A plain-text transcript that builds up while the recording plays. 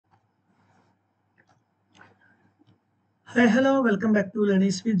Hi, hello, welcome back to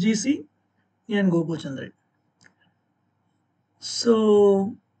Learning with GC. ഞാൻ Gopuchandran. So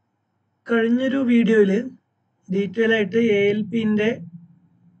കഴിഞ്ഞൊരു വീഡിയോയിൽ ഡീറ്റെയിൽ ആയിട്ട് ALPന്റെ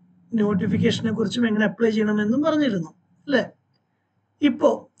നോട്ടിഫിക്കേഷനെ കുറിച്ചും എങ്ങനെ അപ്ലൈ ചെയ്യണമെന്നും പറഞ്ഞിരുന്നു അല്ലേ?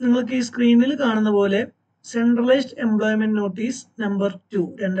 ഇപ്പോൾ നിങ്ങൾക്ക് ഈ സ്ക്രീനിൽ കാണുന്ന പോലെ സെൻട്രലൈസ്ഡ് എംപ്ലോയ്മെന്റ് നോട്ടീസ് നമ്പർ 2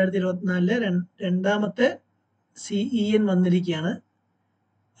 2024 രണ്ടാമത്തെ CEN വന്നിരിക്കുകയാണ്.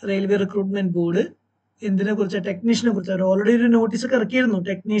 റെയിൽവേ റിക്രൂട്ട്മെന്റ് ബോർഡ് എന്തിനെ കുറിച്ച് ടെക്നീഷ്യനെ കുറിച്ച് അവർ ഓൾറെഡി ഒരു നോട്ടീസ് ഒക്കെ ഇറക്കിയിരുന്നു.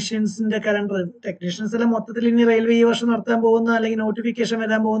 ടെക്നീഷ്യൻസിന്റെ കലണ്ടർ, ടെക്നീഷ്യൻസ് എല്ലാം മൊത്തത്തിൽ ഇനി റെയിൽവേ ഈ വർഷം നടത്താൻ പോകുന്ന അല്ലെങ്കിൽ നോട്ടിഫിക്കേഷൻ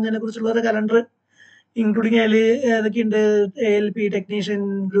വരാൻ പോകുന്നതിനെ കുറിച്ചുള്ള ഒരു കലണ്ടർ ഇൻക്ലൂഡിങ് അതിൽ ഏതൊക്കെയുണ്ട്, ALP technician,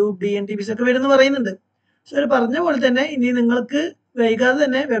 group D, NTPC ഒക്കെ വരുന്നു പറയുന്നുണ്ട്. സോ അവർ പറഞ്ഞ പോലെ തന്നെ ഇനി നിങ്ങൾക്ക് വൈകാതെ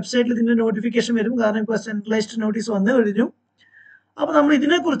തന്നെ വെബ്സൈറ്റിൽ ഇതിന്റെ നോട്ടിഫിക്കേഷൻ വരും. കാരണം ഇപ്പോൾ സെൻട്രലൈസ്ഡ് നോട്ടീസ് വന്നു കഴിഞ്ഞു. അപ്പൊ നമ്മൾ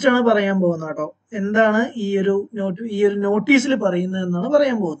ഇതിനെ കുറിച്ചാണ് പറയാൻ പോകുന്നത് കേട്ടോ. എന്താണ് ഈ ഒരു നോട്ടീസിൽ പറയുന്നത് എന്നാണ്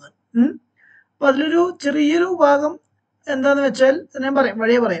പറയാൻ പോകുന്നത്. അപ്പൊ അതിലൊരു ചെറിയൊരു ഭാഗം എന്താന്ന് വെച്ചാൽ ഞാൻ പറയാം,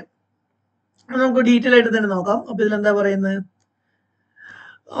 വഴിയെ പറയാം. നമുക്ക് ഡീറ്റെയിൽ ആയിട്ട് തന്നെ നോക്കാം. അപ്പൊ ഇതിലെന്താ പറയുന്നത്?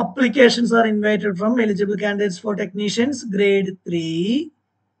 Applications are invited from eligible candidates four technicians grade 3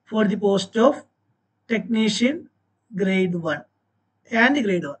 for the post of technician grade 1 and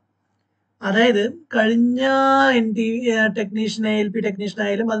grade 1. അതായത് കഴിഞ്ഞ ടെക്നീഷ്യൻ ALP ടെക്നീഷ്യൻ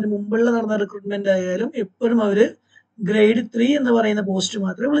ആയാലും അതിന് മുമ്പുള്ള നടന്ന റിക്രൂട്ട്മെന്റ് ആയാലും എപ്പോഴും അവര് ഗ്രേഡ് 3 എന്ന് പറയുന്ന പോസ്റ്റ്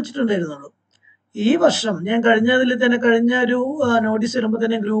മാത്രമേ വിളിച്ചിട്ടുണ്ടായിരുന്നുള്ളൂ. ഈ വർഷം ഞാൻ കഴിഞ്ഞ ഒരു നോട്ടീസ് വരുമ്പോൾ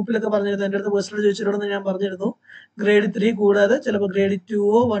തന്നെ ഗ്രൂപ്പിലൊക്കെ പറഞ്ഞിരുന്നു, എൻ്റെ അടുത്ത് പേഴ്സണൽ ചോദിച്ചിട്ടുണ്ടെന്ന് ഞാൻ പറഞ്ഞിരുന്നു. ഗ്രേഡ് 3 കൂടാതെ ചിലപ്പോൾ ഗ്രേഡ്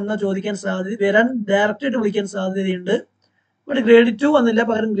 2ഓ 1ഓ ചോദിക്കാൻ വരാൻ ഡയറക്റ്റ് ആയിട്ട് വിളിക്കാൻ സാധ്യതയുണ്ട്. ബട്ട് ഗ്രേഡ് 2 വന്നില്ല,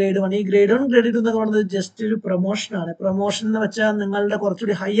 പകരം ഗ്രേഡ് 1. ഈ ഗ്രേഡ് 1 ഗ്രേഡ് 2 എന്നൊക്കെ പറയുന്നത് ജസ്റ്റ് ഒരു പ്രൊമോഷനാണ്. പ്രൊമോഷൻ എന്ന് വെച്ചാൽ നിങ്ങളുടെ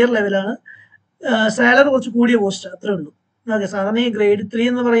കുറച്ചുകൂടി ഹയർ ലെവലാണ്, സാലറി കുറച്ച് കൂടിയ പോസ്റ്റ്, അത്രേ ഉള്ളൂ. ഓക്കെ, സാധാരണ ഈ ഗ്രേഡ് 3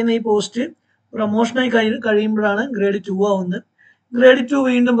 എന്ന് പറയുന്ന ഈ പോസ്റ്റ് പ്രൊമോഷനായി കഴിയുമ്പോഴാണ് ഗ്രേഡ് 2 ആവുന്നത്. ഗ്രേഡ് 2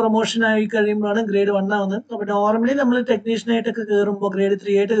 വീണ്ടും പ്രൊമോഷൻ ആയി കഴിയുമ്പോഴാണ് ഗ്രേഡ് 1 ആവുന്നത്. അപ്പൊ നോർമലി നമ്മൾ ടെക്നീഷ്യനായിട്ടൊക്കെ കയറുമ്പോൾ ഗ്രേഡ്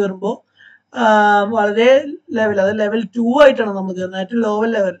 3 ആയിട്ട് കയറുമ്പോൾ വളരെ ലെവൽ, അതായത് ലെവൽ 2 ആയിട്ടാണ് നമ്മൾ കയറുന്നത്. ഏറ്റവും ലോവൽ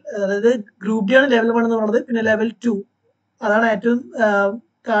ലെവൽ, അതായത് ഗ്രൂപ്പ് ഡി ആണ് ലെവൽ 1 എന്ന് പറയുന്നത്. പിന്നെ ലെവൽ 2 അതാണ് ഏറ്റവും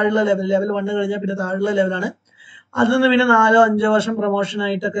താഴെയുള്ള ലെവൽ. ലെവൽ 1 കഴിഞ്ഞാൽ പിന്നെ താഴെയുള്ള ലെവലാണ്. അതിൽ നിന്ന് പിന്നെ 4-5 വർഷം പ്രൊമോഷൻ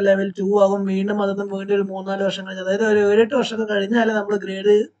ആയിട്ടൊക്കെ ലെവൽ 2 ആകും. വീണ്ടും അതിൽ നിന്ന് വീണ്ടും ഒരു 3-4 വർഷം കഴിഞ്ഞ്, അതായത് ഒരു 7-8 വർഷമൊക്കെ കഴിഞ്ഞാലേ നമ്മൾ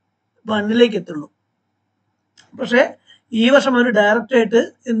ഗ്രേഡ് 1 എത്തുള്ളൂ. പക്ഷെ ഈ വർഷം അവർ ഡയറക്റ്റ് ആയിട്ട്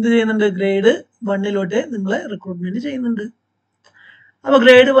എന്ത് ചെയ്യുന്നുണ്ട്? ഗ്രേഡ് 1 നിങ്ങളെ റിക്രൂട്ട്മെന്റ് ചെയ്യുന്നുണ്ട്. അപ്പൊ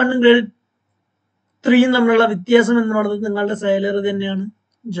ഗ്രേഡ് 1 ഗ്രേഡ് 3 തമ്മിലുള്ള വ്യത്യാസം എന്ന് പറയുന്നത് നിങ്ങളുടെ സാലറി തന്നെയാണ്.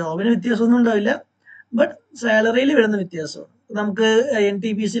 ജോബിന് വ്യത്യാസമൊന്നും ഉണ്ടാവില്ല, ബട്ട് സാലറിയിൽ വരുന്ന വ്യത്യാസമാണ്. നമുക്ക്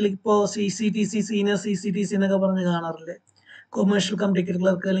NTPCയിൽ ഇപ്പോൾ CCTC, സീനിയർ CCTC എന്നൊക്കെ പറഞ്ഞ് കാണാറില്ലേ? കൊമേഴ്ഷ്യൽ കം ടിക്കറ്റ്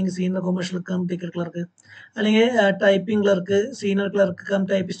ക്ലർക്ക്, അല്ലെങ്കിൽ senior commercial cum ticket clerk, അല്ലെങ്കിൽ typing clerk, senior clerk cum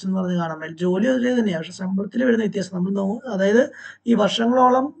typist എന്ന് പറഞ്ഞ് കാണാൻ പറ്റും. ജോലി ഒരേ തന്നെയാണ്, പക്ഷെ ശമ്പളത്തിൽ വരുന്ന വ്യത്യാസം നമ്മൾ അതായത് ഈ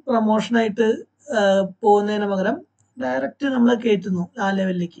വർഷങ്ങളോളം പ്രൊമോഷനായിട്ട് പോകുന്നതിന് പകരം ഡയറക്റ്റ് നമ്മളെ കയറ്റുന്നു ആ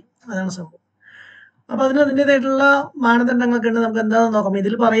ലെവലിലേക്ക്. അതാണ് സംഭവം. അപ്പൊ അതിന് അതിൻ്റെതായിട്ടുള്ള മാനദണ്ഡങ്ങളൊക്കെ ഉണ്ട്. നമുക്ക് എന്താണെന്ന് നോക്കാം.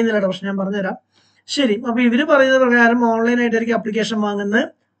 ഇതിൽ പറയുന്നില്ല കേട്ടോ, പക്ഷെ ഞാൻ പറഞ്ഞുതരാം. ശരി, അപ്പൊ ഇവര് പറയുന്ന പ്രകാരം ഓൺലൈനായിട്ടായിരിക്കും അപ്ലിക്കേഷൻ വാങ്ങുന്നത്.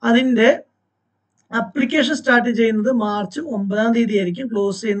 അതിന്റെ അപ്ലിക്കേഷൻ സ്റ്റാർട്ട് ചെയ്യുന്നത് മാർച്ച് 9-ാം തീയതി ആയിരിക്കും.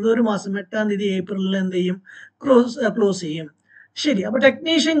 ക്ലോസ് ചെയ്യുന്നത് ഒരു മാസം 8-ാം തീയതി ഏപ്രിലിൽ എന്ത് ചെയ്യും? ക്ലോസ് ചെയ്യും. ശരി, അപ്പൊ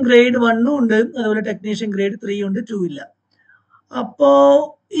ടെക്നീഷ്യൻ ഗ്രേഡ് 1 ഉണ്ട്, അതുപോലെ ടെക്നീഷ്യൻ ഗ്രേഡ് 3 ഉണ്ട്, 2 ഇല്ല. അപ്പോ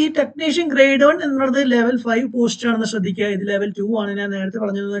ഈ ടെക്നീഷ്യൻ ഗ്രേഡ് 1 എന്നുള്ളത് ലെവൽ 5 പോസ്റ്റ് ആണെന്ന് ശ്രദ്ധിക്കുക. ഇത് ലെവൽ 2 ആണ്. ഞാൻ നേരത്തെ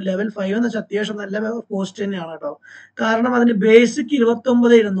പറഞ്ഞത് ലെവൽ 5 എന്ന് വെച്ചാൽ അത്യാവശ്യം നല്ല പോസ്റ്റ് തന്നെയാണ് കേട്ടോ. കാരണം അതിന്റെ ബേസിക്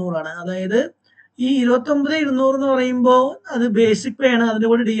 29,200 ആണ്. അതായത് ഈ 29,200 എന്ന് പറയുമ്പോൾ അത് ബേസിക് പേ ആണ്. അതിന്റെ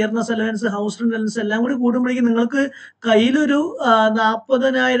കൂടെ dearness allowance, house rent allowance എല്ലാം കൂടി കൂടുമ്പോഴേക്കും നിങ്ങൾക്ക് കയ്യിലൊരു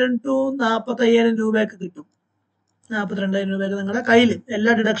 40,000 to 45,000 രൂപയൊക്കെ കിട്ടും. 42,000 രൂപയൊക്കെ നിങ്ങളുടെ കയ്യിൽ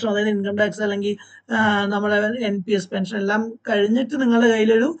എല്ലാ ഡിഡക്ഷനും, അതായത് ഇൻകം ടാക്സ് അല്ലെങ്കിൽ നമ്മുടെ NPS പെൻഷൻ എല്ലാം കഴിഞ്ഞിട്ട് നിങ്ങളുടെ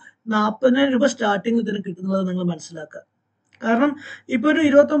കയ്യിലൊരു 40,000 രൂപ സ്റ്റാർട്ടിങ് ഇതിന് കിട്ടുന്നത് നിങ്ങൾ മനസ്സിലാക്കുക. കാരണം ഇപ്പൊ ഒരു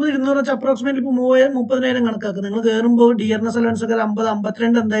 29,200 വെച്ചാൽ അപ്രോക്സിമേറ്റ്ലി ഇപ്പൊ 30,000 കണക്കാക്കുക. നിങ്ങൾ കയറുമ്പോൾ ഡിയർനെസ് അലവൻസ് ഒക്കെ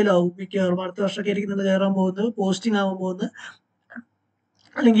 50-52 എന്തായാലും ആവും മിക്കവാറും. അടുത്ത വർഷമൊക്കെ ആയിരിക്കും നിങ്ങൾ കയറാൻ പോകുന്നത്, പോസ്റ്റിംഗ് ആവാൻ പോകുന്നത്.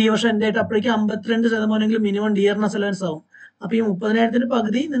 അല്ലെങ്കിൽ ഈ വർഷം എൻ്റെ ആയിട്ട് അപ്പോഴേക്കും 52% മിനിമം ഡിയർനെസ് അലവൻസ് ആവും. അപ്പൊ ഈ 30,000-ന്റെ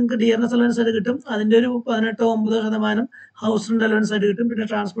പകുതി നിങ്ങൾക്ക് ഡിയർനെസ് അലവൻസ് ആയിട്ട് കിട്ടും. അതിന്റെ ഒരു 18-9% ഹൗസ് റെന്റ് അലവൻസ് ആയിട്ട് കിട്ടും. പിന്നെ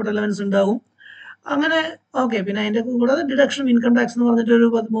ട്രാൻസ്പോർട്ട് അലവൻസ് ഉണ്ടാവും. അങ്ങനെ ഓക്കെ. പിന്നെ അതിന്റെ കൂടാതെ ഡിഡക്ഷൻ ഇൻകം ടാക്സ് എന്ന് പറഞ്ഞിട്ട് ഒരു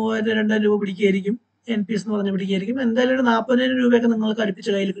 3,000-2,000 രൂപ പിടിക്കുകയായിരിക്കും. NPS എന്ന് പറഞ്ഞ് പിടിക്കുകയായിരിക്കും. എന്തായാലും ഒരു 40,000 രൂപയൊക്കെ നിങ്ങൾക്ക്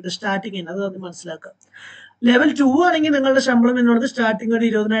അടുപ്പിച്ച് കയ്യിൽ കിട്ടും സ്റ്റാർട്ടിങ്. അത് മനസ്സിലാക്കുക. ലെവൽ 2 ആണെങ്കിൽ നിങ്ങളുടെ ശമ്പളം എന്നുള്ളത് സ്റ്റാർട്ടിങ് ഒരു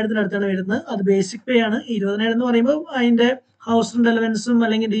 20,000-ന് അടുത്താണ് വരുന്നത്. അത് ബേസിക് പേ ആണ്. 20,000 എന്ന് പറയുമ്പോൾ അതിന്റെ ഹൗസ് റെന്റ് അലവൻസും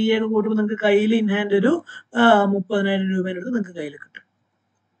അല്ലെങ്കിൽ DA ഒക്കെ കൂട്ടുമ്പോൾ നിങ്ങൾക്ക് കയ്യിൽ ഇൻ ഹാൻഡ് ഒരു 30,000 രൂപയുടെ അടുത്ത് നിങ്ങൾക്ക് കയ്യിൽ കിട്ടും.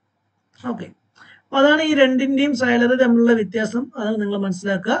 ഓക്കെ, അപ്പൊ അതാണ് ഈ രണ്ടിന്റെയും സാലറി തമ്മിലുള്ള വ്യത്യാസം. അത് നിങ്ങൾ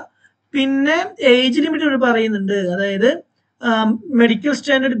മനസ്സിലാക്കുക. പിന്നെ ഏജ് ലിമിറ്റ് ഇവിടെ പറയുന്നുണ്ട്. അതായത് മെഡിക്കൽ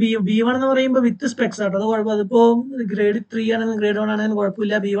സ്റ്റാൻഡേർഡ് B1 എന്ന് പറയുമ്പോൾ വിത്ത് സ്പെക്സ് ആട്ടോ. അത് കുഴപ്പം, അതിപ്പോൾ ഗ്രേഡ് 3 ആണെങ്കിലും ഗ്രേഡ് 1 ആണെങ്കിലും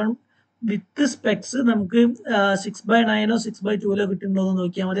കുഴപ്പമില്ല. B1 വിത്ത് സ്പെക്സ് നമുക്ക് 6/9 6/2 കിട്ടുന്നുണ്ടോ എന്ന്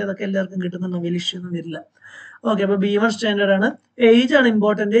നോക്കിയാൽ മതി. അതൊക്കെ എല്ലാവർക്കും കിട്ടുന്നുണ്ടോ, വലിയ ഇഷ്യൂ ഒന്നും വരില്ല. ഓക്കെ, അപ്പൊ B1 സ്റ്റാൻഡേർഡ് ആണ്. ഏജ് ആണ്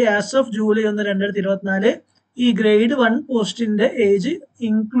ഇമ്പോർട്ടന്റ്. ആസ് ഓഫ് ജൂലൈ 1 2024 ഈ ഗ്രേഡ് 1 പോസ്റ്റിന്റെ ഏജ്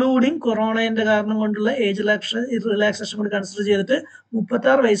ഇൻക്ലൂഡിങ് കൊറോണയുടെ കാരണം കൊണ്ടുള്ള ഏജ് റിലാക്സേഷൻ കൂടി കൺസിഡർ ചെയ്തിട്ട്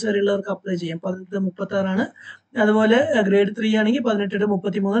 36 വയസ്സ് വരെയുള്ളവർക്ക് അപ്ലൈ ചെയ്യാം. 18 36 ആണ്. അതുപോലെ ഗ്രേഡ് 3 ആണെങ്കിൽ 18 to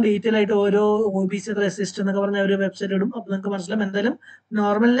 33. ഡീറ്റെയിൽ ആയിട്ട് ഓരോ OBC അസിസ്റ്റ് എന്നൊക്കെ പറഞ്ഞ ഒരു വെബ്സൈറ്റ് ഇടും. അപ്പൊ നിങ്ങൾക്ക് മനസ്സിലാവും. എന്തായാലും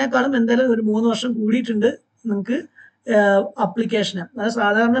നോർമലിനേക്കാളും എന്തായാലും ഒരു 3 വർഷം കൂടിയിട്ടുണ്ട് നിങ്ങൾക്ക് അപ്ലിക്കേഷന്. അത്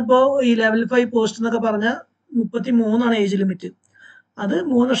സാധാരണ ഇപ്പോൾ ഈ ലെവൽ 5 പോസ്റ്റ് എന്നൊക്കെ പറഞ്ഞാൽ 33 ഏജ് ലിമിറ്റ്. അത്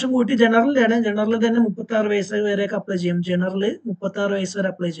 3 വർഷം കൂട്ടി ജനറലിലാണ്. ജനറൽ തന്നെ 36 വയസ്സ് വരെയൊക്കെ അപ്ലൈ ചെയ്യും. ജനറൽ 36 വയസ്സ് വരെ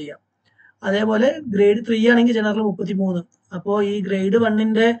അപ്ലൈ ചെയ്യാം. അതേപോലെ ഗ്രേഡ് 3 ആണെങ്കിൽ ജനറൽ 33. അപ്പോൾ ഈ ഗ്രേഡ്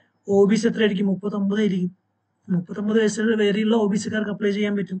 1ന്റെ OBC എത്രയായിരിക്കും? 39 ആയിരിക്കും. 39 വയസ്സ് വരെയുള്ള OBCക്കാർക്ക് അപ്ലൈ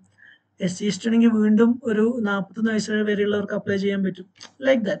ചെയ്യാൻ പറ്റും. SC ST ആണെങ്കിൽ വീണ്ടും ഒരു 41 വയസ്സ് വരെയുള്ളവർക്ക് അപ്ലൈ ചെയ്യാൻ പറ്റും.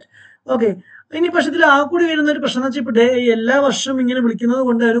 Like that. ഓക്കെ, ഇനി പക്ഷെ ഇതിൽ ആ കൂടി വരുന്ന ഒരു പ്രശ്നം എന്ന് വെച്ചാൽ എല്ലാ വർഷവും ഇങ്ങനെ വിളിക്കുന്നത്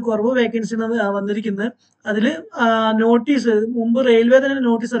കൊണ്ട് ഒരു കുറവ് വേക്കൻസി വന്നിരിക്കുന്നത്. അതിൽ നോട്ടീസ് മുമ്പ് റെയിൽവേ തന്നെ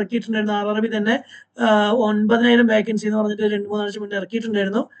നോട്ടീസ് ഇറക്കിയിട്ടുണ്ടായിരുന്നു. RRB തന്നെ 9,000 വേക്കൻസി എന്ന് പറഞ്ഞിട്ട് 2-3 ആഴ്ച മുന്നേ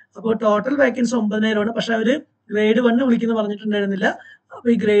ഇറക്കിയിട്ടുണ്ടായിരുന്നു. അപ്പോൾ ടോട്ടൽ വേക്കൻസി 9,000 ആണ്. പക്ഷെ അവര് ഗ്രേഡ് 1 വിളിക്കുന്നു പറഞ്ഞിട്ടുണ്ടായിരുന്നില്ല. അപ്പൊ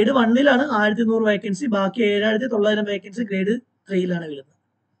ഈ ഗ്രേഡ് 1ലാണ് 1100 വേക്കൻസി, ബാക്കി 7,900 വേക്കൻസി ഗ്രേഡ് 3ലാണ് വരുന്നത്.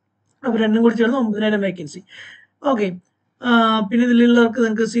 അപ്പൊ രണ്ടും കൂടി ചേർന്ന് 9,000 വേക്കൻസി. ഓക്കെ, പിന്നെ ഇതിലുള്ളവർക്ക്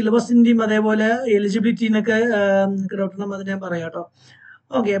നിങ്ങൾക്ക് സിലബസിന്റെയും അതേപോലെ എലിജിബിലിറ്റിനൊക്കെ ഡോക്ടർ അത് ഞാൻ പറയാം കേട്ടോ.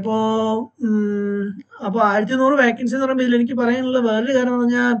 ഓക്കെ, അപ്പോൾ 1100 വേക്കൻസി എന്ന് പറയുമ്പോൾ ഇതിൽ എനിക്ക് പറയാനുള്ള വേറൊരു കാര്യം എന്ന്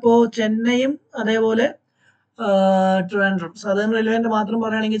പറഞ്ഞാൽ ഇപ്പോൾ ചെന്നൈയും അതേപോലെ ട്രിവാൻഡ്രം സദേൺ റെയിൽവേന്റെ മാത്രം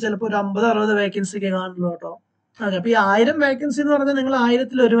പറയുകയാണെങ്കിൽ ചിലപ്പോൾ ഒരു 50-60 വേക്കൻസി ഒക്കെ കാണുള്ളൂ കേട്ടോ. അതെ, അപ്പൊ ഈ 1000 വേക്കൻസി എന്ന് പറഞ്ഞാൽ നിങ്ങൾ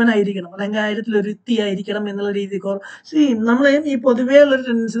 1000-1 അല്ലെങ്കിൽ 1000-1 ആയിരിക്കണം എന്നുള്ള രീതി. നമ്മൾ ഈ പൊതുവേ ഉള്ളൊരു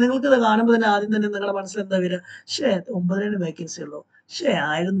ടെൻഡൻസി, നിങ്ങൾക്ക് ഇത് കാണുമ്പോൾ തന്നെ ആദ്യം തന്നെ നിങ്ങളുടെ മനസ്സിൽ എന്താ വരിക? 9,000 വേക്കൻസി ഉള്ളൂ,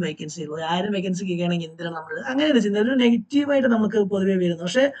 1000 വേക്കൻസി ഉള്ളൂ, 1000 വേക്കൻസി കേൾക്കുകയാണെങ്കിൽ എന്തിനാണ് നമ്മൾ അങ്ങനെ ചിന്ത, ഒരു നെഗറ്റീവായിട്ട് നമുക്ക് പൊതുവേ വരുന്നു.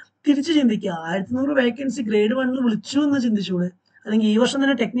 പക്ഷെ തിരിച്ച് ചിന്തിക്കുക, 1100 വേക്കൻസി ഗ്രേഡ് 1 വിളിച്ചു എന്ന് ചിന്തിച്ചൂടെ? അല്ലെങ്കിൽ ഈ വർഷം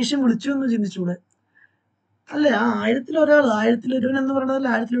തന്നെ ടെക്നീഷ്യൻ വിളിച്ചു എന്ന് ചിന്തിച്ചൂടെ? അല്ലെ, ആ 1000-1 1000-1 എന്ന് പറയുന്നത്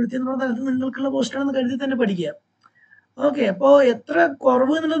 1000-1 എന്ന് പറഞ്ഞാൽ അത് നിങ്ങൾക്കുള്ള പോസ്റ്റാണെന്ന് കരുതി തന്നെ പഠിക്കുക. ഓക്കെ, അപ്പോ എത്ര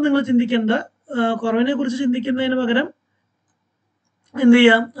കുറവ് എന്നുള്ളത് നിങ്ങൾ ചിന്തിക്കേണ്ട. കുറവിനെ കുറിച്ച് ചിന്തിക്കുന്നതിന് പകരം എന്ത്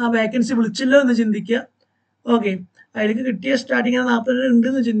ചെയ്യാം, ആ വേക്കൻസി വിളിച്ചില്ലോ എന്ന് ചിന്തിക്കുക. ഓക്കെ, അതിലേക്ക് കിട്ടിയ സ്റ്റാർട്ടിങ് 40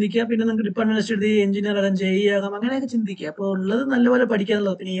 ഉണ്ടെന്ന് ചിന്തിക്കുക. പിന്നെ നിങ്ങൾക്ക് ഡിപ്പാർട്ട്മെന്റ് എഴുതി എഞ്ചിനീയർ ആകാം, JE ആകാം, അങ്ങനെയൊക്കെ ചിന്തിക്കുക. അപ്പോൾ ഉള്ളത് നല്ലപോലെ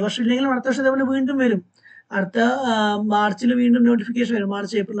പഠിക്കാനുള്ളത്. പിന്നെ ഈ വർഷം ഇല്ലെങ്കിലും അടുത്ത വർഷം ഇതേപോലെ വീണ്ടും വരും. അടുത്ത മാർച്ചിൽ വീണ്ടും നോട്ടിഫിക്കേഷൻ വരും,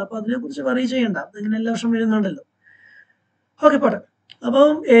 March April. അപ്പൊ അതിനെ കുറിച്ച് വറി ചെയ്യണ്ട, അതിങ്ങനെ എല്ലാ വർഷം വരുന്നുണ്ടല്ലോ. ഓക്കെ, പോട്ടെ. അപ്പം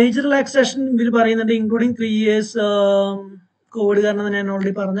ഏജ് റിലാക്സേഷൻ ഇവർ പറയുന്നുണ്ട്, ഇൻക്ലൂഡിങ് 3 years കോവിഡ് കാരണം ഞാൻ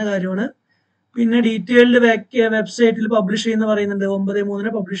ഓൾറെഡി പറഞ്ഞ കാര്യമാണ്. പിന്നെ ഡീറ്റെയിൽഡ് വെബ്സൈറ്റിൽ പബ്ലിഷ് ചെയ്യുന്ന പറയുന്നുണ്ട്,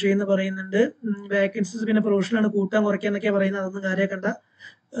 9/3 പബ്ലിഷ് ചെയ്യുന്ന പറയുന്നുണ്ട്. വേക്കൻസീസ് പിന്നെ പ്രൊഫഷനാണ്, കൂട്ടാൻ കുറയ്ക്കാന്നൊക്കെ പറയുന്നത്. അതൊന്നും കാര്യമാക്കണ്ട,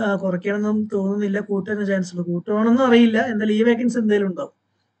 കുറയ്ക്കണമെന്നും തോന്നുന്നില്ല, കൂട്ടാൻ ചാൻസ് ഉള്ളൂ. കൂട്ടണമെന്നും അറിയില്ല, എന്തായാലും ഈ വേക്കൻസി എന്തെങ്കിലും ഉണ്ടാവും,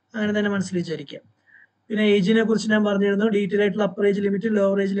 അങ്ങനെ തന്നെ മനസ്സിൽ വിചാരിക്കാം. പിന്നെ ഏജിനെ കുറിച്ച് ഞാൻ പറഞ്ഞിരുന്നു, ഡീറ്റെയിൽ ആയിട്ടുള്ള upper age limit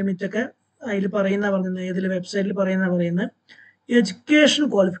lower age limit ഒക്കെ അതിൽ പറയുന്നത്, ഏതിൽ വെബ്സൈറ്റിൽ പറയുന്നത്. എഡ്യൂക്കേഷൻ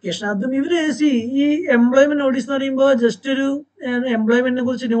ക്വാളിഫിക്കേഷൻ അതും ഇവര് ഈ എംപ്ലോയ്മെന്റ് നോട്ടീസ് എന്ന് പറയുമ്പോൾ ജസ്റ്റ് ഒരു എംപ്ലോയ്മെന്റിനെ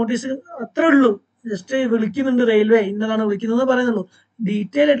കുറിച്ച് നോട്ടീസ് അത്രേ ഉള്ളൂ. ജസ്റ്റ് വിളിക്കുന്നുണ്ട് റെയിൽവേ, ഇന്നതാണ് വിളിക്കുന്നത് പറയുന്നുള്ളൂ.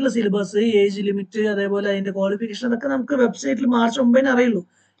 ഡീറ്റെയിൽ ആയിട്ടുള്ള സിലബസ്, ഏജ് ലിമിറ്റ്, അതേപോലെ അതിന്റെ ക്വാളിഫിക്കേഷൻ അതൊക്കെ നമുക്ക് വെബ്സൈറ്റിൽ March 9 അറിയുള്ളൂ.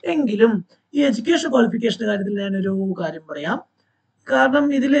 എങ്കിലും ഈ എഡ്യൂക്കേഷൻ ക്വാളിഫിക്കേഷന്റെ കാര്യത്തിൽ ഞാനൊരു കാര്യം പറയാം. കാരണം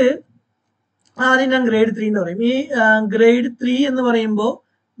ഇതില് ആദ്യം ഞാൻ ഗ്രേഡ് 3 എന്ന് പറയും. ഈ ഗ്രേഡ് 3 എന്ന് പറയുമ്പോൾ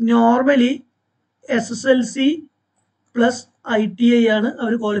നോർമലി SSLC പ്ലസ് ITI ആണ്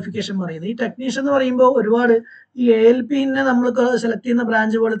അവർ ക്വാളിഫിക്കേഷൻ പറയുന്നത്. ഈ ടെക്നീഷ്യൻ എന്ന് പറയുമ്പോൾ ഒരുപാട് ഈ ALPനെ നമ്മൾ സെലക്ട് ചെയ്യുന്ന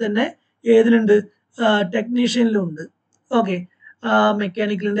ബ്രാഞ്ച് പോലെ തന്നെ ഏതിലുണ്ട്, ടെക്നീഷ്യനിലും ഉണ്ട്. ഓക്കെ,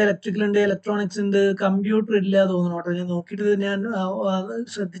 മെക്കാനിക്കലുണ്ട്, ഇലക്ട്രിക്കലുണ്ട്, ഇലക്ട്രോണിക്സ് ഉണ്ട്, കമ്പ്യൂട്ടർ ഇല്ല തോന്നുന്നു കേട്ടോ. ഞാൻ നോക്കിയിട്ട് ഞാൻ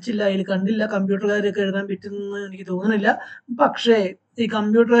ശ്രദ്ധിച്ചില്ല, അതിൽ കണ്ടില്ല. കമ്പ്യൂട്ടർകാരൊക്കെ എഴുതാൻ പറ്റുമെന്ന് എനിക്ക് തോന്നുന്നില്ല. പക്ഷേ ഈ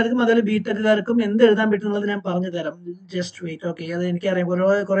കമ്പ്യൂട്ടർകാർക്കും അതുപോലെ BTechകാർക്കും എന്ത് എഴുതാൻ പറ്റുന്നത് ഞാൻ പറഞ്ഞു തരാം. Just wait. ഓക്കെ, അത് എനിക്കറിയാം,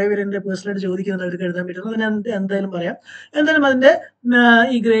 കുറെ പേര് എന്റെ പേഴ്സണലായിട്ട് ചോദിക്കുന്നുണ്ട് അവർക്ക് എഴുതാൻ പറ്റുന്നത്. ഞാൻ എന്തായാലും പറയാം. എന്തായാലും അതിന്റെ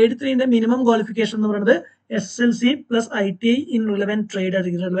ഈ ഗ്രേഡ് 3ന്റെ മിനിമം ക്വാളിഫിക്കേഷൻ എന്ന് പറയുന്നത് SSLC plus ITI in relevant trade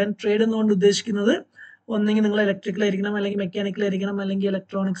ആയിരിക്കും. റിലവന്റ് ട്രേഡ് എന്നുകൊണ്ട് ഉദ്ദേശിക്കുന്നത് ഒന്നെങ്കിൽ നിങ്ങൾ ഇലക്ട്രിക്കൽ ആയിരിക്കണം, അല്ലെങ്കിൽ മെക്കാനിക്കൽ ആയിരിക്കണം, അല്ലെങ്കിൽ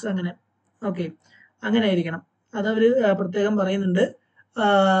ഇലക്ട്രോണിക്സ്, അങ്ങനെ. ഓക്കെ, അങ്ങനെ ആയിരിക്കണം. അതവർ പ്രത്യേകം പറയുന്നുണ്ട്.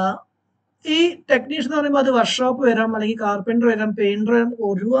 ഈ ടെക്നീഷ്യൻ എന്ന് പറയുമ്പോൾ അത് വർക്ക്ഷോപ്പ് വരാം, അല്ലെങ്കിൽ കാർപ്പൻറ്റർ വരാം, പെയിന്റർ വരാം,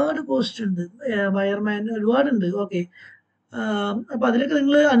 ഒരുപാട് പോസ്റ്റ് ഉണ്ട്, വയർമാൻ ഒരുപാടുണ്ട്. ഓക്കെ, അപ്പൊ അതിലൊക്കെ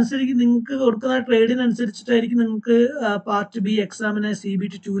നിങ്ങൾ നിങ്ങൾക്ക് കൊടുക്കുന്ന ട്രേഡിനനുസരിച്ചിട്ടായിരിക്കും നിങ്ങൾക്ക് പാർട്ട് B എക്സാമിന്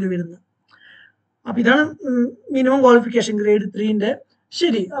CBT 2 വരുന്നത്. അപ്പൊ ഇതാണ് മിനിമം ക്വാളിഫിക്കേഷൻ ഗ്രേഡ് 3ന്റെ.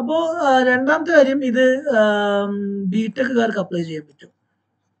 ശരി. അപ്പോ രണ്ടാമത്തെ കാര്യം ഇത് ബിടെക്കുകാർക്ക് അപ്ലൈ ചെയ്യാൻ പറ്റും.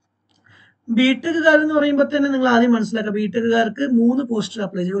 ബിടെക്കുകാരെന്ന് പറയുമ്പോൾ തന്നെ നിങ്ങൾ ആദ്യം മനസ്സിലാക്കുക, ബിടെക്കുകാർക്ക് 3 പോസ്റ്റിൽ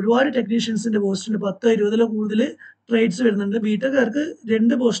അപ്ലൈ ചെയ്യും. ഒരുപാട് ടെക്നീഷ്യൻസിന്റെ പോസ്റ്റുണ്ട്, 10 20 കൂടുതൽ ട്രേഡ്സ് വരുന്നുണ്ട്. ബിടെക്കുകാർക്ക്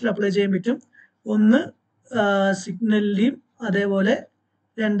 2 പോസ്റ്റിൽ അപ്ലൈ ചെയ്യാൻ പറ്റും. ഒന്ന് സിഗ്നലിന്റെയും അതേപോലെ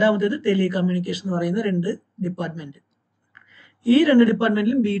രണ്ടാമത്തേത് ടെലികമ്മ്യൂണിക്കേഷൻ എന്ന് പറയുന്ന 2 ഡിപ്പാർട്ട്മെന്റ്. ഈ 2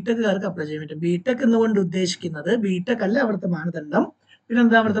 ഡിപ്പാർട്ട്മെന്റിലും ബിടെക്കുകാർക്ക് അപ്ലൈ ചെയ്യാൻ പറ്റും. ബിടെക് എന്നുകൊണ്ട് ഉദ്ദേശിക്കുന്നത് ബിടെക് അല്ല അവിടുത്തെ മാനദണ്ഡം. പിന്നെ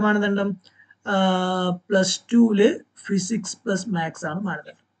എന്താ അവിടുത്തെ മാനദണ്ഡം? +2 ഫിസിക്സ് പ്ലസ് മാത്സ് ആണ്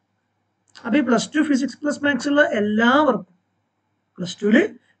മാനദണ്ഡം. അപ്പൊ ഈ +2 ഫിസിക്സ് പ്ലസ് മാത്സ് ഉള്ള എല്ലാവർക്കും, +2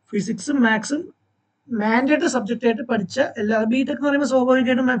 ഫിസിക്സും മാത്സും മാൻഡേറ്ററി സബ്ജക്റ്റ് ആയിട്ട് പഠിച്ച എല്ലാ, ബിടെക് എന്ന് പറയുമ്പോൾ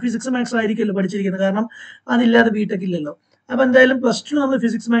സ്വാഭാവികമായിട്ടും ഫിസിക്സ് മാത്സ് ആയിരിക്കുമല്ലോ പഠിച്ചിരിക്കുന്നത്, കാരണം അതില്ലാതെ ബിടെക് ഇല്ലല്ലോ. അപ്പൊ എന്തായാലും +2 നമ്മൾ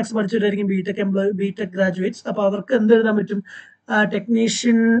ഫിസിക്സ് മാത്സ് പഠിച്ചിട്ടായിരിക്കും ബിടെക് ഗ്രാജുവേറ്റ്സ്. അപ്പൊ അവർക്ക് എന്ത് എഴുതാൻ പറ്റും?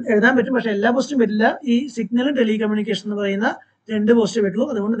 ടെക്നീഷ്യൻ എഴുതാൻ പറ്റും. പക്ഷെ എല്ലാ പോസ്റ്റും പറ്റില്ല. ഈ സിഗ്നലും ടെലികമ്മ്യൂണിക്കേഷൻ എന്ന് പറയുന്ന 2 പോസ്റ്റേ പറ്റുള്ളൂ.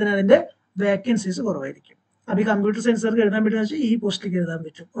 അതുകൊണ്ട് തന്നെ അതിന്റെ വേക്കൻസീസ് കുറവായിരിക്കും. അപ്പൊ ഈ കമ്പ്യൂട്ടർ സയൻസുകാർക്ക് എഴുതാൻ പറ്റുന്ന വെച്ചാൽ ഈ പോസ്റ്റിലേക്ക് എഴുതാൻ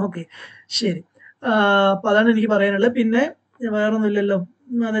പറ്റും. ഓക്കെ, ശരി. അപ്പൊ അതാണ് എനിക്ക് പറയാനുള്ളത്. പിന്നെ വേറൊന്നുമില്ലല്ലോ,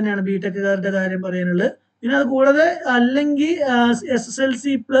 അതന്നെയാണ് ബിടെക്കുകാരുടെ കാര്യം പറയാനുള്ളത്. പിന്നെ അത് കൂടാതെ അല്ലെങ്കിൽ SSLC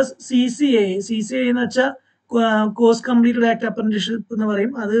പ്ലസ് CCA എന്ന് വെച്ചാൽ കോഴ്സ് കംപ്ലീറ്റഡ് ആക്ട് അപ്രന്റീസ്ഷിപ്പ് എന്ന്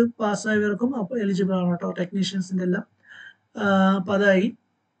പറയും. അത് പാസ്സായവർക്കും അപ്പോൾ എലിജിബിൾ ആണ് കേട്ടോ, ടെക്നീഷ്യൻസിന്റെ എല്ലാം. അപ്പൊ അതായി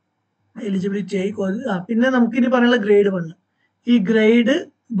എലിജിബിലിറ്റി ആയി. പിന്നെ നമുക്കിനി പറയാനുള്ള ഗ്രേഡ് 1. ഈ ഗ്രേഡ്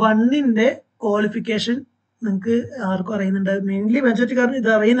 1ന്റെ ക്വാളിഫിക്കേഷൻ നിങ്ങൾക്ക് ആർക്കും അറിയുന്നുണ്ടാവും. മെയിൻലി മെജോറിറ്റിക്കാരും ഇത്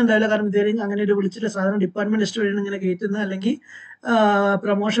അറിയുന്നുണ്ടാവില്ല, കാരണം ഇതുവരെ അങ്ങനെ ഒരു വിളിച്ചിട്ട് സാധാരണ ഡിപ്പാർട്ട്മെന്റ് ലിസ്റ്റ് വഴിയാണ് ഇങ്ങനെ കയറ്റുന്നത്, അല്ലെങ്കിൽ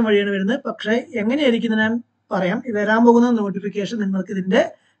പ്രൊമോഷൻ വഴിയാണ് വരുന്നത്. പക്ഷേ എങ്ങനെയായിരിക്കും ഞാൻ പറയാം. വരാൻ പോകുന്ന നോട്ടിഫിക്കേഷൻ നിങ്ങൾക്ക് ഇതിന്റെ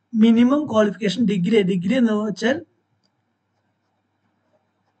മിനിമം ക്വാളിഫിക്കേഷൻ ഡിഗ്രി എന്ന് വെച്ചാൽ,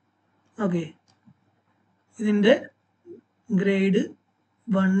 ഓക്കെ, ഇതിന്റെ ഗ്രേഡ്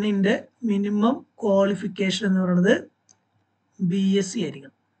 1ന്റെ മിനിമം ക്വാളിഫിക്കേഷൻ എന്ന് പറയുന്നത് BSc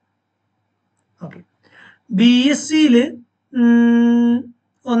ആയിരിക്കണം. ഓക്കെ, BScയിൽ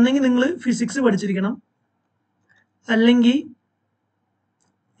ഒന്നെങ്കിൽ നിങ്ങൾ ഫിസിക്സ് പഠിച്ചിരിക്കണം, അല്ലെങ്കിൽ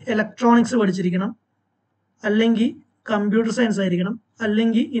ഇലക്ട്രോണിക്സ് പഠിച്ചിരിക്കണം, അല്ലെങ്കിൽ കമ്പ്യൂട്ടർ സയൻസ് ആയിരിക്കണം,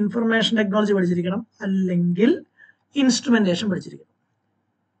 അല്ലെങ്കിൽ ഇൻഫർമേഷൻ ടെക്നോളജി പഠിച്ചിരിക്കണം, അല്ലെങ്കിൽ ഇൻസ്ട്രുമെന്റേഷൻ പഠിച്ചിരിക്കണം.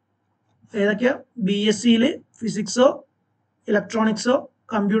 ഏതൊക്കെയാ? BScയിൽ ഫിസിക്സോ ഇലക്ട്രോണിക്സോ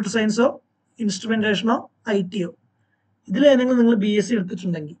കമ്പ്യൂട്ടർ സയൻസോ ഇൻസ്ട്രുമെന്റേഷനോ ITയോ, ഇതിലേതെങ്കിലും നിങ്ങൾ BSc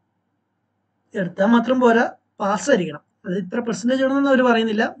എടുത്തിട്ടുണ്ടെങ്കിൽ, എടുത്താൽ മാത്രം പോരാ, പാസ്സായിരിക്കണം. അത് ഇത്ര പെർസെൻറ്റേജ് വേണമെന്ന് അവർ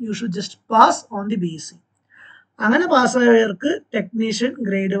പറയുന്നില്ല. You should just pass on the BSc. അങ്ങനെ പാസ്സായവർക്ക് ടെക്നീഷ്യൻ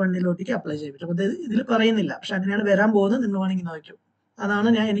ഗ്രേഡ് 1 അപ്ലൈ ചെയ്യാൻ പറ്റും. അത് ഇതിൽ പറയുന്നില്ല, പക്ഷെ അങ്ങനെയാണ് വരാൻ പോകുന്നത്. നിങ്ങൾ വേണമെങ്കിൽ നോക്കും. അതാണ്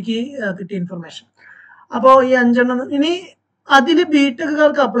എനിക്ക് കിട്ടിയ ഇൻഫർമേഷൻ. അപ്പോൾ ഈ 5 ഇനി അതിൽ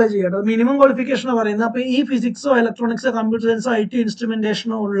ബിടെക്കുകാർക്ക് അപ്ലൈ ചെയ്യട്ടോ. മിനിമം ക്വാളിഫിക്കേഷൻ പറയുന്നത്. അപ്പൊ ഈ ഫിസിക്സോ ഇലക്ട്രോണിക്സോ കമ്പ്യൂട്ടർ സയൻസോ IT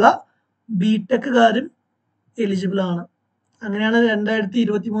ഇൻസ്ട്രുമെന്റേഷനോ ഉള്ള ബിടെക്കുകാരും എലിജിബിൾ ആണ്. അങ്ങനെയാണ്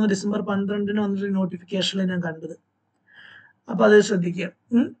 2023 ഡിസംബർ 12 വന്നിട്ട് നോട്ടിഫിക്കേഷനിൽ ഞാൻ കണ്ടത്. അപ്പൊ അത് ശ്രദ്ധിക്കുക.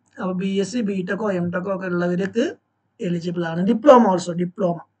 അപ്പൊ BSc ബിടെക്കോ എംടെക്കോ ഒക്കെ ഉള്ളവർക്ക് എലിജിബിൾ ആണ്. Diploma also,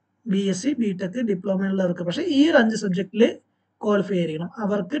 diploma BSc BTech diploma ഉള്ളവർക്ക്, പക്ഷെ ഈ 5 സബ്ജക്റ്റിൽ ക്വാളിഫൈ ആയിരിക്കണം.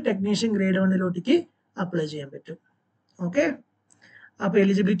 അവർക്ക് ടെക്നീഷ്യൻ ഗ്രേഡ് 1 അപ്ലൈ ചെയ്യാൻ പറ്റും. ഓക്കെ, അപ്പൊ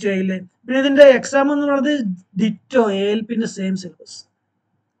എലിജിബിലിറ്റി ആയില്ലേ. പിന്നെ ഇതിന്റെ എക്സാം എന്ന് പറയുന്നത് ditto ALPന്റെ same syllabus.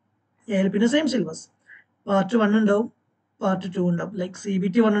 ALPന്റെ same syllabus. Part 1 ഉണ്ടാവും, പാർട്ട് 2 ഉണ്ടാവും. ലൈക്ക്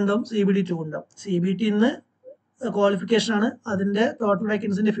CBT 1 ഉണ്ടാവും, CBT 2 ഉണ്ടാവും. CBT ഇന്ന് ക്വാളിഫിക്കേഷൻ ആണ്. അതിന്റെ ടോട്ടൽ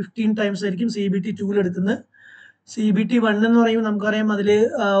വേക്കൻസിന്റെ 15 ടൈംസ് ആയിരിക്കും CBT 2 എടുക്കുന്നത്. CBT 1 എന്ന് പറയുമ്പോൾ നമുക്കറിയാം, അതിൽ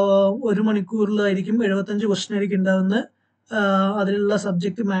 1 മണിക്കൂറിലായിരിക്കും 75 ക്വസ്റ്റ്യൻ ആയിരിക്കും ഉണ്ടാവുന്നത്. അതിലുള്ള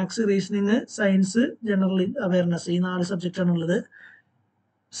subject maths, reasoning, science, general awareness, ഈ 4 സബ്ജക്റ്റ് ആണ് ഉള്ളത്.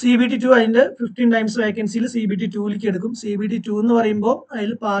 CBT 2 അതിന്റെ 15 ടൈംസ് വേക്കൻസിയിൽ CBT 2 എടുക്കും. CBT 2 എന്ന് പറയുമ്പോൾ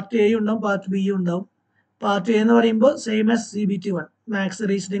അതിൽ പാർട്ട് A ഉണ്ടാവും, പാർട്ട് B ഉണ്ടാവും. പാർട്ട് A എന്ന് പറയുമ്പോൾ same as CBT 1, maths,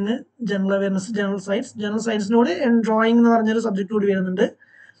 reasoning, general awareness, general സയൻസിനോട് drawing എന്ന് പറഞ്ഞൊരു സബ്ജക്ട് കൂടി വരുന്നുണ്ട്.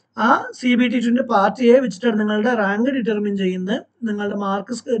 ആ CBT 2 പാർട്ട് A വെച്ചിട്ടാണ് നിങ്ങളുടെ റാങ്ക് ഡിറ്റർമിൻ ചെയ്യുന്നത്, നിങ്ങളുടെ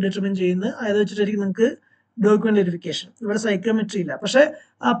മാർക്ക് ഡിറ്റർമിൻ ചെയ്യുന്നത്. അത് വെച്ചിട്ടായിരിക്കും നിങ്ങൾക്ക് ഡോക്യുമെന്റ് വെരിഫിക്കേഷൻ. ഇവിടെ സൈക്കോമെട്രി ഇല്ല. പക്ഷെ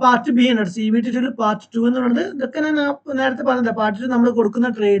ആ പാർട്ട് B ഉണ്ട്. CBT 2 പാർട്ട് 2 എന്ന് പറയുന്നത്, ഇതൊക്കെ ഞാൻ നേരത്തെ പറഞ്ഞില്ല. പാർട്ട് 2 നമ്മൾ കൊടുക്കുന്ന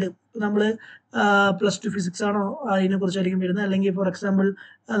ട്രേഡ്, നമ്മൾ +2 ഫിസിക്സ് ആണോ അതിനെ കുറിച്ചായിരിക്കും വരുന്നത്, അല്ലെങ്കിൽ ഫോർ എക്സാമ്പിൾ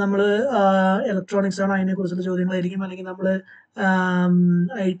നമ്മൾ ഇലക്ട്രോണിക്സ് ആണോ അതിനെ കുറിച്ചുള്ള ചോദ്യങ്ങളായിരിക്കും, അല്ലെങ്കിൽ നമ്മൾ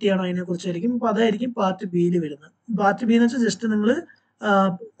IT ആണോ അതിനെ കുറിച്ചായിരിക്കും. അപ്പൊ അതായിരിക്കും പാർട്ട് Bയിൽ വരുന്നത്. പാർട്ട് B എന്ന് വെച്ചാൽ ജസ്റ്റ് നിങ്ങൾ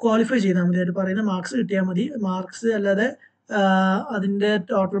ക്വാളിഫൈ ചെയ്താൽ മതി. അവർ പറയുന്ന മാർക്സ് കിട്ടിയാൽ മതി. മാർക്സ് അല്ലാതെ അതിന്റെ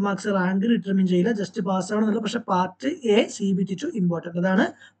ടോട്ടൽ മാർക്സ് റാങ്ക് ഡിറ്റർമിൻ ചെയ്യില്ല, ജസ്റ്റ് പാസ് ആവണമെന്നില്ല. പക്ഷെ പാർട്ട് A CBT 2 ഇമ്പോർട്ടൻ്റ്, അതാണ്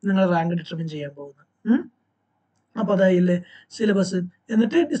നിങ്ങൾ റാങ്ക് ഡിറ്റർമിൻ ചെയ്യാൻ പോകുന്നത്. അപ്പോൾ അതായില്ലേ സിലബസ്.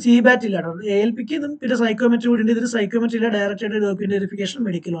 എന്നിട്ട് CBAT ഇല്ല കേട്ടോ. ALPക്ക് ഇതും പിന്നെ സൈക്കോമെട്രി കൂടി ഉണ്ട്. ഇതിൽ സൈക്കോമെട്രി ഇല്ല, ഡയറക്റ്റ് ആയിട്ട് ഡോക്യുമെന്റ് വെരിഫിക്കേഷൻ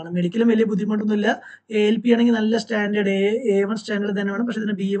മെഡിക്കലുമാണ്. മെഡിക്കലും വലിയ ബുദ്ധിമുട്ടൊന്നുമില്ല. ALP ആണെങ്കിൽ നല്ല സ്റ്റാൻഡേർഡ് A1 സ്റ്റാൻഡേർഡ് തന്നെയാണ്. പക്ഷേ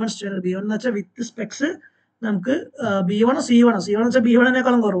ഇതിന് B1 സ്റ്റാൻഡേർഡ്, B1 എന്ന് വെച്ചാൽ വിത്ത് സ്പെക്സ് നമുക്ക് B1 C1 എന്ന് വെച്ചാൽ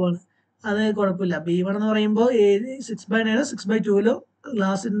B1നേക്കാളും കുറവാണ്. അത് കുഴപ്പമില്ല. B1 എന്ന് പറയുമ്പോൾ 6/9 6/2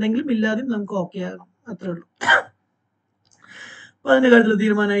 ക്ലാസ് ഉണ്ടെങ്കിലും ഇല്ലാതെയും നമുക്ക് ഓക്കെ ആകണം, അത്രേ ഉള്ളൂ. അപ്പോൾ അതിന്റെ കാര്യത്തിൽ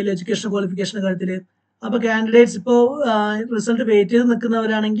തീരുമാനമായില്ല, എഡ്യൂക്കേഷൻ ക്വാളിഫിക്കേഷൻ്റെ കാര്യത്തിൽ. അപ്പോൾ കാൻഡിഡേറ്റ്സ് ഇപ്പോൾ റിസൾട്ട് വെയിറ്റ് ചെയ്ത്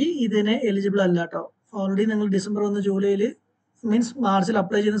നിൽക്കുന്നവരാണെങ്കിൽ ഇതിന് എലിജിബിൾ അല്ല കേട്ടോ. ഓൾറെഡി നിങ്ങൾ ഡിസംബർ 1 ജൂലൈയിൽ മീൻസ് മാർച്ചിൽ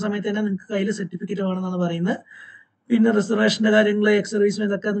അപ്ലൈ ചെയ്യുന്ന സമയത്ത് തന്നെ നിങ്ങൾക്ക് കയ്യിൽ സർട്ടിഫിക്കറ്റ് വേണമെന്നാണ് പറയുന്നത്. പിന്നെ റിസർവേഷൻ്റെ കാര്യങ്ങൾ, എക്സ് സർവീസ്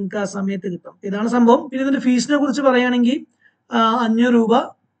ഇതൊക്കെ നിങ്ങൾക്ക് ആ സമയത്ത് കിട്ടും. ഇതാണ് സംഭവം. പിന്നെ ഇതിന്റെ ഫീസിനെ കുറിച്ച് പറയുകയാണെങ്കിൽ 500 രൂപ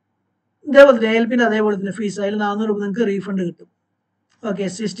ഇതേപോലെ തന്നെ ALPന്റെ അതേപോലെ തന്നെ ഫീസ്, അതിൽ 400 രൂപ നിങ്ങൾക്ക് റീഫണ്ട് കിട്ടും. ഓക്കെ,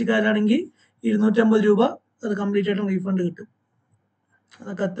 SC/ST-കാരാണെങ്കിൽ 250 രൂപ അത് കംപ്ലീറ്റ് ആയിട്ടും റീഫണ്ട് കിട്ടും.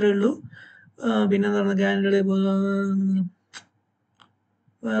 അതൊക്കെ അത്രേ ഉള്ളൂ. പിന്നെന്താ പറയുക, candidate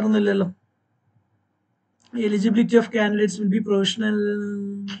വേറൊന്നുമില്ലല്ലോ. Eligibility of candidates will be professional.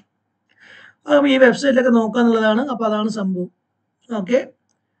 ഈ വെബ്സൈറ്റിലൊക്കെ നോക്കാന്നുള്ളതാണ്. അപ്പോൾ അതാണ് സംഭവം. ഓക്കെ,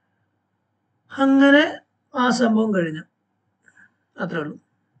 അങ്ങനെ ആ സംഭവം കഴിഞ്ഞു, അത്രേ ഉള്ളൂ.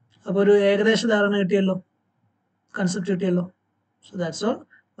 അപ്പോൾ ഒരു ഏകദേശ ധാരണ കിട്ടിയല്ലോ, കൺസെപ്റ്റ് കിട്ടിയല്ലോ. So that's all.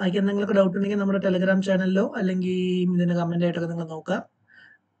 ബാക്കി എന്തെങ്കിലുമൊക്കെ ഡൗട്ട് ഉണ്ടെങ്കിൽ നമ്മുടെ ടെലഗ്രാം ചാനലിലോ അല്ലെങ്കിൽ ഇതിൻ്റെ കമൻ്റ് ആയിട്ടൊക്കെ നിങ്ങൾ നോക്കാം.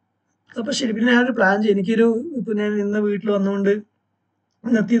 അപ്പോൾ ശരി. പിന്നെ ഞാനൊരു പ്ലാൻ ചെയ്യും. ഇപ്പോൾ ഞാൻ ഇന്ന് വീട്ടിൽ വന്നുകൊണ്ട്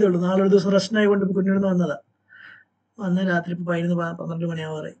എത്തിയതുള്ളൂ. നാളെ ഒരു ദിവസം റെസ്റ്റ് ആയതുകൊണ്ട് ഇപ്പോൾ കുഞ്ഞിടുന്ന് വന്നതാണ്. വന്ന് രാത്രി ഇപ്പോൾ 11-12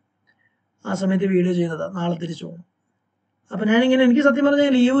 മണിയാവാറായി. ആ സമയത്ത് വീഡിയോ ചെയ്തതാണ്. നാളെ തിരിച്ചു പോകും. അപ്പോൾ ഞാനിങ്ങനെ, എനിക്ക് സത്യം പറഞ്ഞാൽ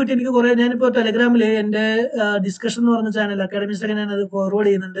ലീവ് കിട്ടി എനിക്ക് കുറേ, ഞാനിപ്പോൾ ടെലഗ്രാമിൽ എൻ്റെ ഡിസ്കഷൻ എന്ന് പറഞ്ഞ ചാനൽ അക്കാഡമിക്സൊക്കെ ഞാനത് ഫോർവേഡ്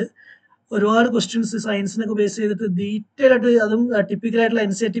ചെയ്യുന്നുണ്ട്. ഒരുപാട് ക്വസ്റ്റ്യൻസ് സയൻസിനൊക്കെ ബേസ് ചെയ്തിട്ട് ഡീറ്റെയിൽ ആയിട്ട്, അതും ടിപ്പിക്കലായിട്ടുള്ള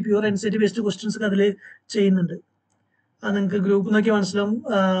NCERT pure NCERT based questions ഒക്കെ അതിൽ ചെയ്യുന്നുണ്ട്. അത് നിങ്ങൾക്ക് ഗ്രൂപ്പ് നോക്കി മനസ്സിലാവും.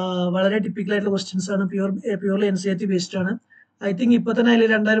 വളരെ ടിപ്പിക്കലായിട്ടുള്ള ക്വസ്റ്റ്യൻസ് ആണ്, പ്യൂർലി NCERT ബേസ്ഡ് ആണ്. ഐ തിങ്ക് ഇപ്പോൾ തന്നെ അതിൽ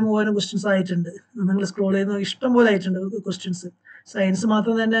 2000-3000 ക്വസ്റ്റ്യൻസ് ആയിട്ടുണ്ട്. നിങ്ങൾ സ്ക്രോൾ ചെയ്യുന്ന ഇഷ്ടം പോലെ ആയിട്ടുണ്ട് ക്വസ്റ്റ്യൻസ്. സയൻസ്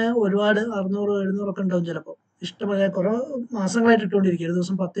മാത്രം തന്നെ ഒരുപാട് 600-700 ഒക്കെ ഉണ്ടാവും ചിലപ്പോൾ. ഇഷ്ടംപോലെ കുറേ മാസങ്ങളായിട്ട് ഇട്ടുകൊണ്ടിരിക്കും, ഒരു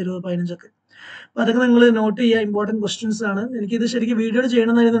ദിവസം 10, 20, 15 അപ്പോൾ അതൊക്കെ നിങ്ങൾ നോട്ട് ചെയ്യുക. ഇമ്പോർട്ടൻറ്റ് ക്വസ്റ്റ്യൻസ് ആണ്. എനിക്കിത് ശരിക്കും വീഡിയോ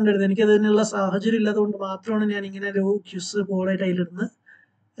ചെയ്യണമെന്നായിരുന്നുണ്ടായിരുന്നു. എനിക്കതിനുള്ള സാഹചര്യം ഇല്ലാത്തതുകൊണ്ട് മാത്രമാണ് ഞാൻ ഇങ്ങനെ ഒരു ക്വിസ് പോളായിട്ട് അതിലിടുന്നത്.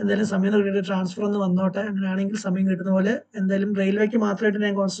 എന്തായാലും സമയം കിട്ടിയിട്ട് ട്രാൻസ്ഫർ ഒന്ന് വന്നോട്ടെ. അങ്ങനെയാണെങ്കിൽ സമയം കിട്ടുന്ന പോലെ എന്തായാലും റെയിൽവേക്ക് മാത്രമായിട്ട്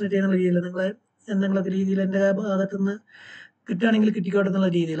ഞാൻ കോൺസെൻട്രേറ്റ് ചെയ്യുന്ന രീതിയിൽ നിങ്ങൾ എന്തെങ്കിലുമൊക്കെ രീതിയിൽ എൻ്റെ ഭാഗത്തുനിന്ന് കിട്ടുകയാണെങ്കിൽ കിട്ടിക്കോട്ടെ എന്നുള്ള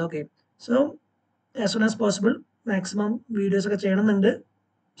രീതിയിൽ. Okay, so as soon as possible maximum videos ഒക്കെ ചെയ്യണമെന്നുണ്ട്.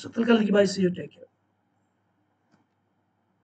 സോ തൽക്കാലം എനിക്ക് by, see you, take care.